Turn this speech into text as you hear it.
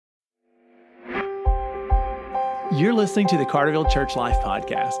You're listening to the Carterville Church Life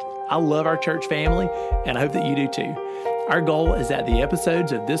Podcast. I love our church family, and I hope that you do too. Our goal is that the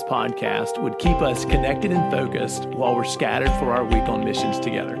episodes of this podcast would keep us connected and focused while we're scattered for our week on missions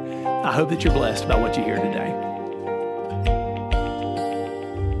together. I hope that you're blessed by what you hear today.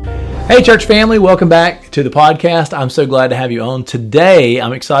 Hey, church family, welcome back to the podcast. I'm so glad to have you on. Today,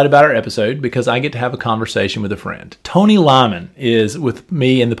 I'm excited about our episode because I get to have a conversation with a friend. Tony Lyman is with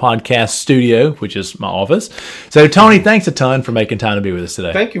me in the podcast studio, which is my office. So, Tony, thanks a ton for making time to be with us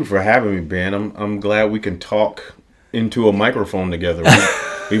today. Thank you for having me, Ben. I'm glad we can talk into a microphone together.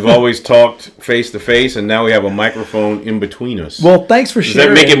 We've always talked face to face, and now we have a microphone in between us. Well, thanks for sharing.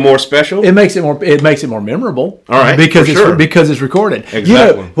 Does that make it more special? It makes it more memorable. All right, because sure. Because it's recorded. Exactly. You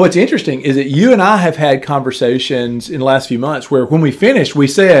know, what's interesting is that you and I have had conversations in the last few months where when we finished, we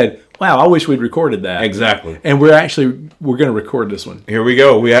said, "Wow, I wish we'd recorded that." Exactly. And we're going to record this one. Here we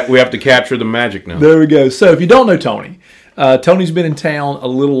go. We have to capture the magic now. There we go. So if you don't know Tony, Tony's been in town a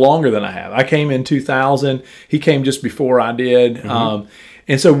little longer than I have. I came in 2000. He came just before I did. Mm-hmm.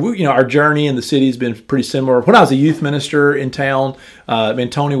 And so, our journey in the city has been pretty similar. When I was a youth minister in town,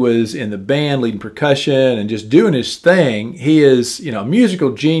 Tony was in the band, leading percussion and just doing his thing. He is, a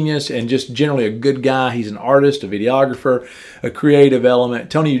musical genius and just generally a good guy. He's an artist, a videographer, a creative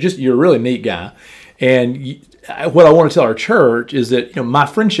element. Tony, you're a really neat guy. And what I want to tell our church is that my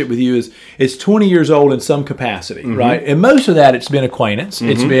friendship with you is 20 years old in some capacity, mm-hmm. right? And most of that, it's been acquaintance. Mm-hmm.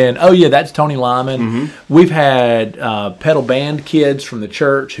 It's been, oh yeah, that's Tony Lyman. Mm-hmm. We've had pedal band kids from the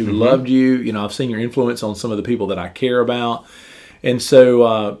church who mm-hmm. loved you. I've seen your influence on some of the people that I care about. And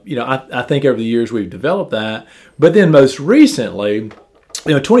so, I think over the years we've developed that. But then most recently,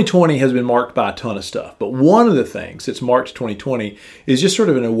 2020 has been marked by a ton of stuff, but one of the things that's marked 2020 is just sort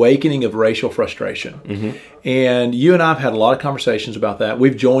of an awakening of racial frustration. Mm-hmm. And you and I have had a lot of conversations about that.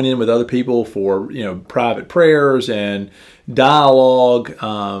 We've joined in with other people for, private prayers and dialogue.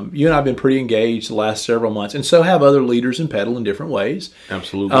 You and I have been pretty engaged the last several months, and so have other leaders in pedal in different ways.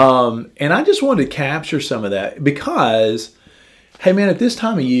 Absolutely. And I just wanted to capture some of that because, hey man, at this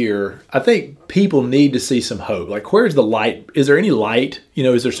time of year, I think people need to see some hope. Like, where's the light? Is there any light?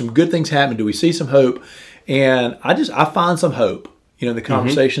 Is there some good things happening? Do we see some hope? And I find some hope, in the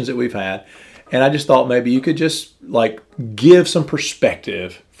conversations mm-hmm. that we've had. And I just thought maybe you could just give some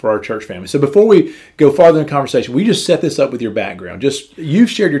perspective for our church family. So before we go farther in the conversation, we just set this up with your background. Just, you've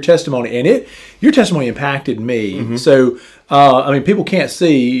shared your testimony, and your testimony impacted me. Mm-hmm. So, people can't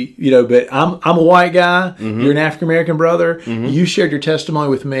see, but I'm a white guy. Mm-hmm. You're an African American brother. Mm-hmm. You shared your testimony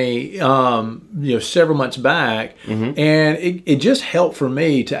with me, several months back, mm-hmm. and it just helped for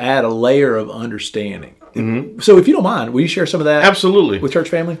me to add a layer of understanding. Mm-hmm. So if you don't mind, will you share some of that? Absolutely. With church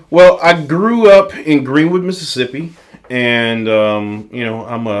family? Well, I grew up in Greenwood, Mississippi, and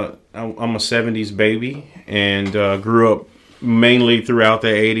I'm a 70s baby, and grew up mainly throughout the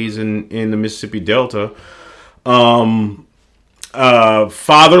 80s in the Mississippi Delta.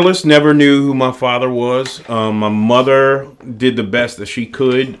 Fatherless, never knew who my father was. My mother did the best that she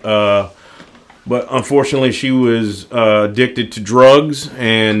could, but unfortunately she was addicted to drugs,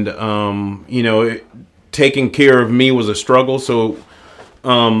 and taking care of me was a struggle. So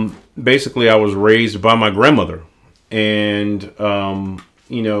basically I was raised by my grandmother, and all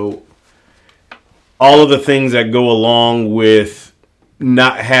of the things that go along with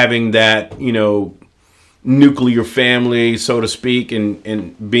not having that nuclear family, so to speak,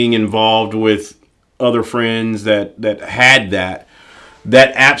 and being involved with other friends that had that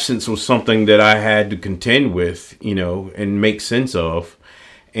absence was something that I had to contend with, and make sense of.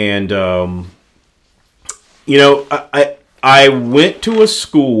 And I went to a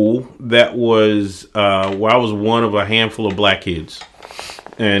school that was where I was one of a handful of black kids,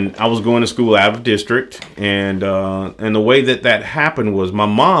 and I was going to school out of district. And the way that happened was my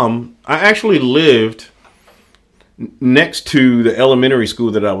mom. I actually lived next to the elementary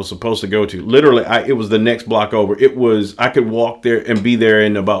school that I was supposed to go to. Literally, it was the next block over. I could walk there and be there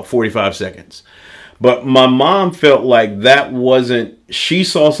in about 45 seconds. But my mom felt like that wasn't. She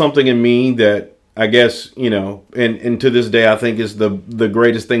saw something in me that, I guess, and to this day, I think is the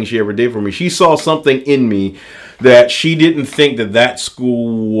greatest thing she ever did for me. She saw something in me that she didn't think that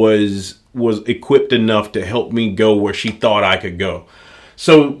school was equipped enough to help me go where she thought I could go.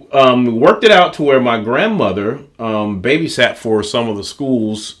 So we worked it out to where my grandmother babysat for some of the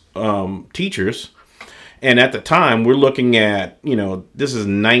school's teachers. And at the time, we're looking at, this is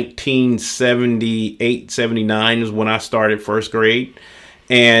 1978, 79 is when I started first grade.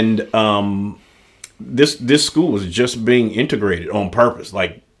 And this school was just being integrated on purpose.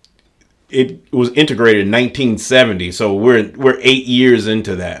 Like, it was integrated in 1970, so we're 8 years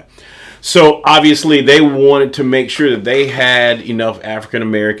into that. So obviously they wanted to make sure that they had enough African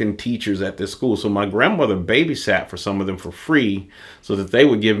American teachers at this school. So my grandmother babysat for some of them for free so that they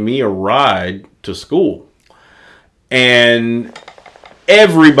would give me a ride to school. And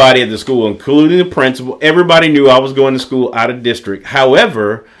everybody at the school, including the principal, everybody knew I was going to school out of district.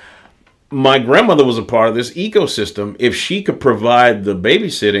 However, my grandmother was a part of this ecosystem. If she could provide the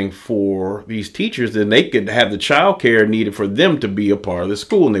babysitting for these teachers, then they could have the child care needed for them to be a part of the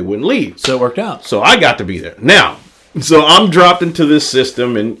school and they wouldn't leave. So it worked out. So I got to be there. Now, so I'm dropped into this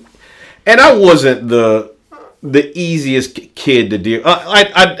system and I wasn't the easiest kid to deal.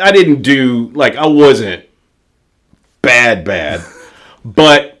 I didn't do, like, I wasn't bad.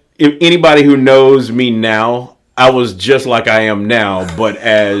 But if anybody who knows me now, I was just like I am now, but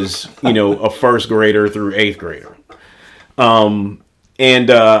as, a first grader through eighth grader. I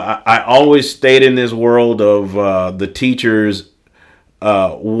always stayed in this world of the teachers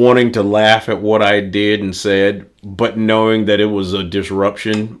wanting to laugh at what I did and said, but knowing that it was a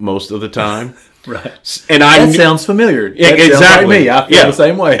disruption most of the time. Right. And that sounds familiar. That exactly. Sounds like me. I feel the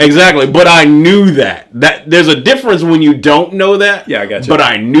same way. Exactly. But I knew that there's a difference when you don't know that. Yeah, I got you. But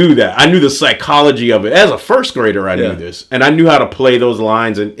I knew that. I knew the psychology of it. As a first grader, I knew this. And I knew how to play those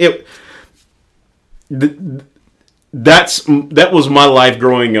lines. And that was my life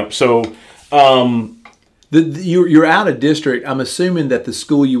growing up. So you're out of district. I'm assuming that the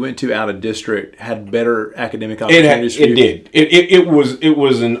school you went to out of district had better academic opportunities for you. It did. It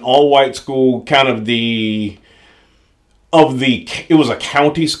was an all-white school, kind of it was a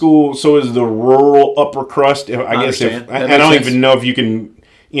county school, so it was the rural upper crust. I guess I don't even know if you can,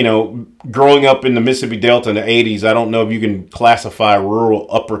 growing up in the Mississippi Delta in the 80s, I don't know if you can classify rural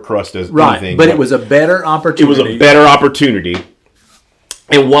upper crust as anything. But it was a better opportunity. It was a better opportunity.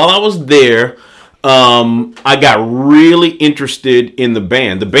 And while I was there, I got really interested in the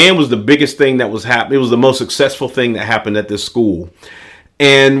band. The band was the biggest thing that was happening. It was the most successful thing that happened at this school.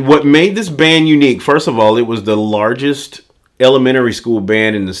 And what made this band unique, first of all, it was the largest elementary school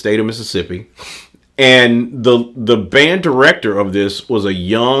band in the state of Mississippi. And the band director of this was a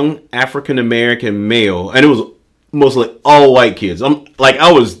young African-American male. And it was mostly all white kids.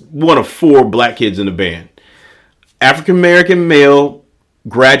 I was one of 4 black kids in the band. African-American male,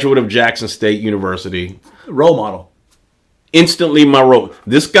 graduate of Jackson State University. Role model. Instantly my role.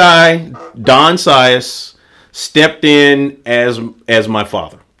 This guy, Don Sias, stepped in as my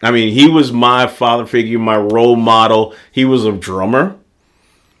father. I mean, he was my father figure, my role model. He was a drummer.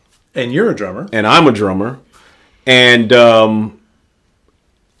 And you're a drummer. And I'm a drummer. And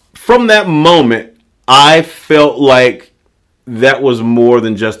from that moment, I felt like that was more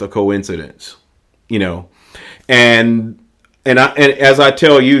than just a coincidence, And as I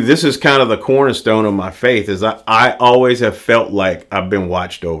tell you, this is kind of the cornerstone of my faith, is I always have felt like I've been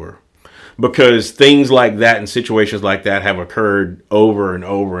watched over. Because things like that and situations like that have occurred over and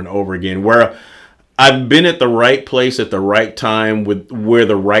over and over again, where I've been at the right place at the right time with where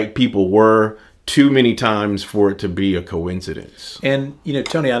the right people were too many times for it to be a coincidence. And,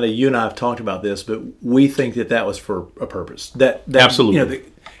 Tony, I know you and I have talked about this, but we think that was for a purpose. That Absolutely.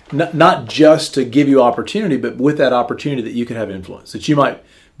 Not just to give you opportunity, but with that opportunity that you can have influence, that you might,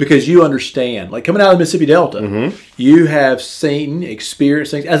 because you understand, like coming out of the Mississippi Delta, you have seen,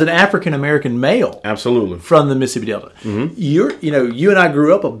 experienced things as an African-American male. Absolutely. From the Mississippi Delta. You and I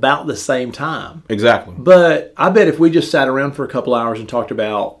grew up about the same time. Exactly. But I bet if we just sat around for a couple hours and talked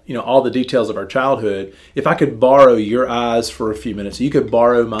about, all the details of our childhood, if I could borrow your eyes for a few minutes, you could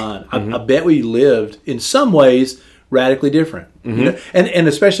borrow mine. I bet we lived in some ways radically different, and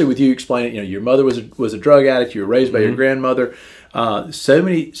especially with you explaining, your mother was a drug addict, you were raised by your grandmother, so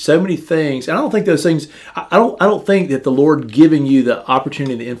many things, and I don't think those things. I don't think that the Lord giving you the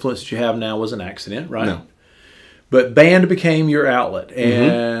opportunity, the influence that you have now was an accident, right? No. But band became your outlet,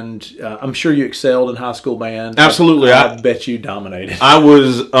 and I'm sure you excelled in high school band. Absolutely, I bet you dominated. I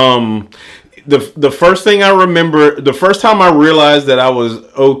was. The first thing I remember, the first time I realized that I was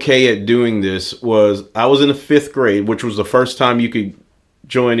okay at doing this was I was in the 5th grade, which was the first time you could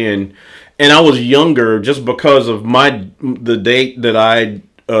join in. And I was younger just because of the date that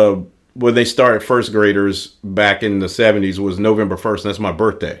when they started first graders back in the 70s was November 1st. And that's my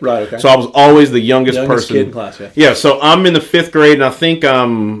birthday. Right, okay. So I was always the youngest person. Kid in class, yeah. Yeah, so I'm in the 5th grade and I think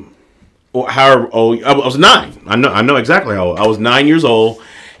however old, I was 9. I know exactly how old. I was 9 years old.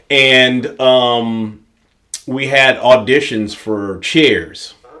 And we had auditions for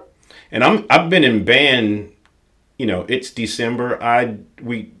chairs, and I've been in band. It's December. I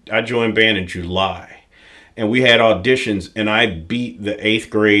joined band in July, and we had auditions, and I beat the 8th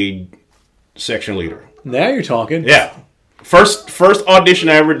grade section leader. Now you're talking. Yeah, First audition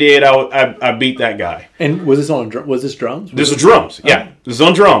I ever did, I beat that guy. And was this drums? This is drums. Yeah, this is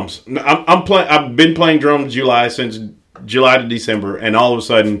on drums. I've been playing drums since July to December, and all of a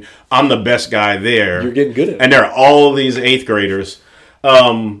sudden I'm the best guy there. You're getting good at it. And there are all these 8th graders.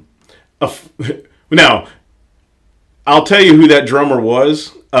 Now, I'll tell you who that drummer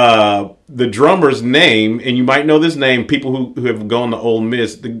was. The drummer's name, and you might know this name, people who have gone to Ole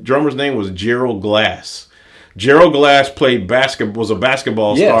Miss, the drummer's name was Gerald Glass. Gerald Glass was a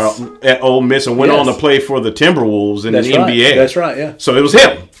basketball star at Ole Miss and went on to play for the Timberwolves in the NBA. That's right, yeah. So it was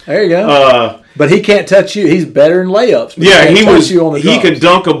him. There you go. But he can't touch you. He's better in layups. But yeah, he could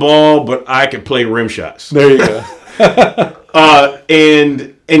dunk a ball, but I could play rim shots. There you go.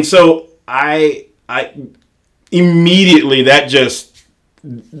 And so I immediately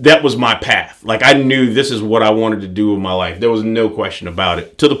that was my path. Like, I knew this is what I wanted to do with my life. There was no question about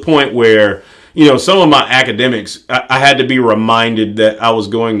it. To the point where, some of my academics, I had to be reminded that I was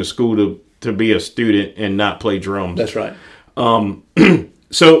going to school to be a student and not play drums. That's right.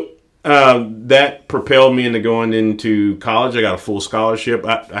 So that propelled me into going into college. I got a full scholarship.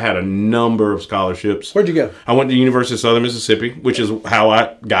 I had a number of scholarships. Where'd you go? I went to the University of Southern Mississippi, which is how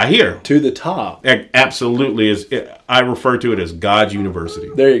I got here. To the top. Absolutely. I refer to it as God's University.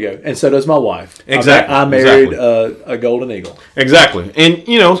 There you go. And so does my wife. Exactly. I married a Golden Eagle. Exactly. And,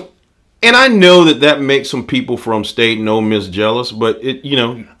 and I know that makes some people from State and Ole Miss jealous, but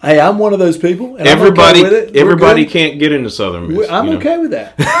Hey, I'm one of those people. And everybody, I'm okay with it. Everybody can't get into Southern Miss. I'm okay with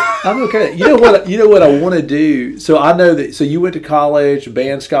that. I'm okay. You know what I want to do. So I know that. So you went to college,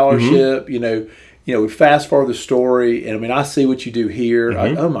 band scholarship. We fast forward the story, and I mean, I see what you do here.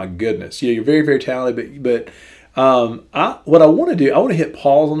 Oh my goodness, you're very, very talented. But what I want to do, I want to hit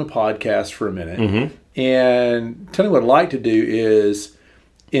pause on the podcast for a minute and tell you what I'd like to do is.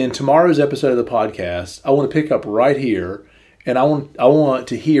 In tomorrow's episode of the podcast, I want to pick up right here, and I want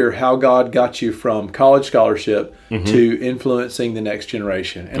to hear how God got you from college scholarship to influencing the next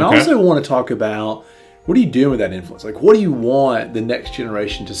generation. And I also want to talk about what are you doing with that influence? Like, what do you want the next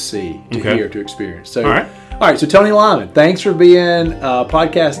generation to see, to hear, to experience? So, all right. So Tony Lyman, thanks for being a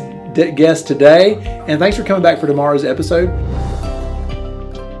podcast guest today, and thanks for coming back for tomorrow's episode.